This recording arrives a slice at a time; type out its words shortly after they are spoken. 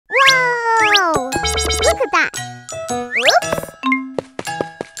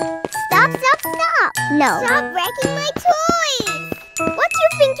No. Stop wrecking my toys! What do you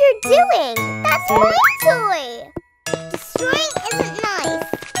think you're doing? That's my toy! Destroying isn't nice.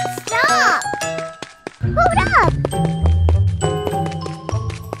 Stop! Hold up!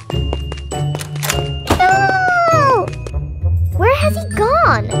 No! Where has he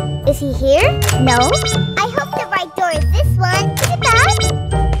gone? Is he here? No. I hope the right door is this one. Is it that?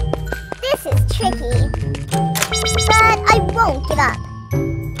 This is tricky. But I won't give up.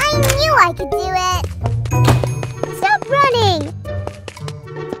 I knew I could do it. Stop running!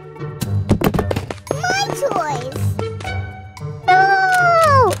 My toys!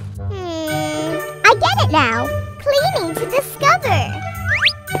 No! I get it now. Cleaning to discover.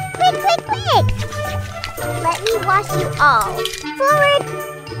 Quick, quick, quick! Let me wash you all. Forward.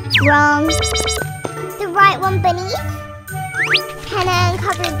 Wrong. The right one beneath. Can I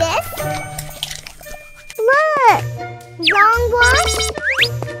uncover this? Look! Wrong wash?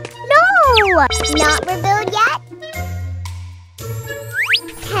 No! Not revealed yet?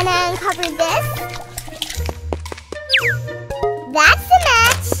 Can I uncover this? That's a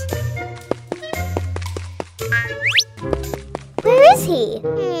match! Where is he?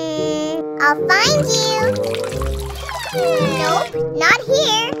 I'll find you! Nope, not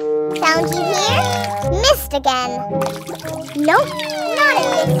here. Found you here? Missed again. Nope, not in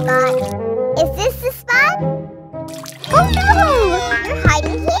this spot. Is this the spot? Oh no! You're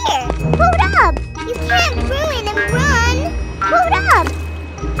hiding here. Hold up! You can't ruin and run. Hold up!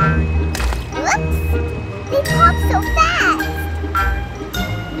 Whoops! They pop so fast.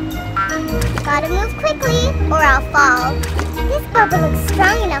 Gotta move quickly or I'll fall. This bubble looks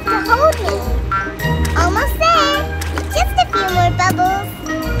strong enough to hold me. Almost there. Just a few more bubbles.